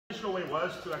traditional way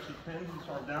was to actually pin his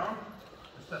arm down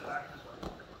and step back this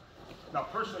way. Now,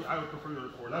 personally, I would prefer the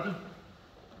 411. I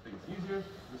think it's easier,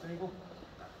 this angle.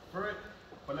 Prefer it,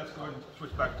 but let's go ahead and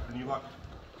switch back to the knee lock.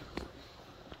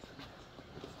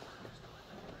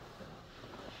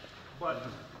 But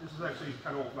this is actually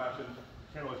kind of old-fashioned.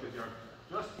 Can't always get the arm.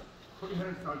 Just put your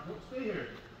hands down. Don't stay here.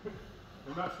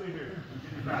 Do not stay here. You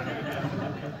get your back.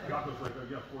 Jocko's like, oh,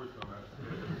 yeah, forward still, man.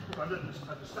 So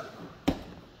I just step.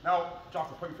 Now,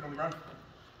 Jocko, put your feet on the ground.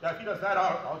 Yeah, if he does that,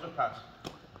 I'll just pass.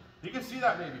 You can see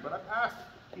that maybe, but I passed.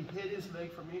 He hit his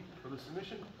leg for me for the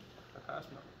submission. I passed.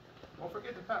 Don't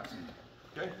forget to pass.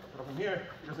 Okay? But from here,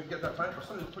 he doesn't get that time. For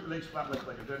some, just put your legs flat like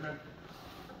a dead man.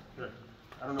 Good.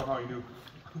 I don't know how he knew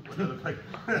what the other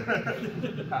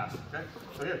leg. Pass. Okay?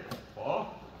 So here,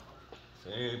 fall.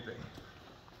 Same thing.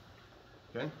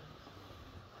 Okay?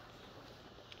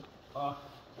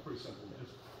 It's pretty simple.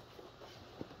 Just,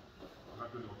 I'm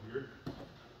not going to go here. I'm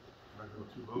not going to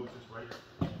go too low, just right.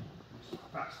 Just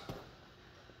fast.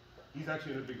 He's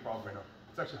actually in a big problem right now.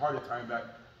 It's actually hard to time back.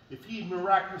 If he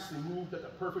miraculously moved at the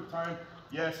perfect time,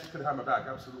 yes, he could have my back,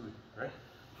 absolutely. Right?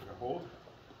 We're going to hold.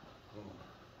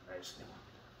 Nice.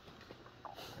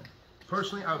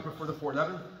 Personally, I would prefer the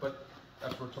 411, but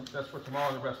that's for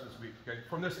tomorrow and the rest of this week. Okay?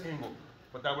 From this angle.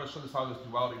 But that would show us how this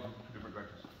duality is in two different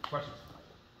directions. Questions?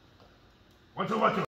 1, 2, 1, 2.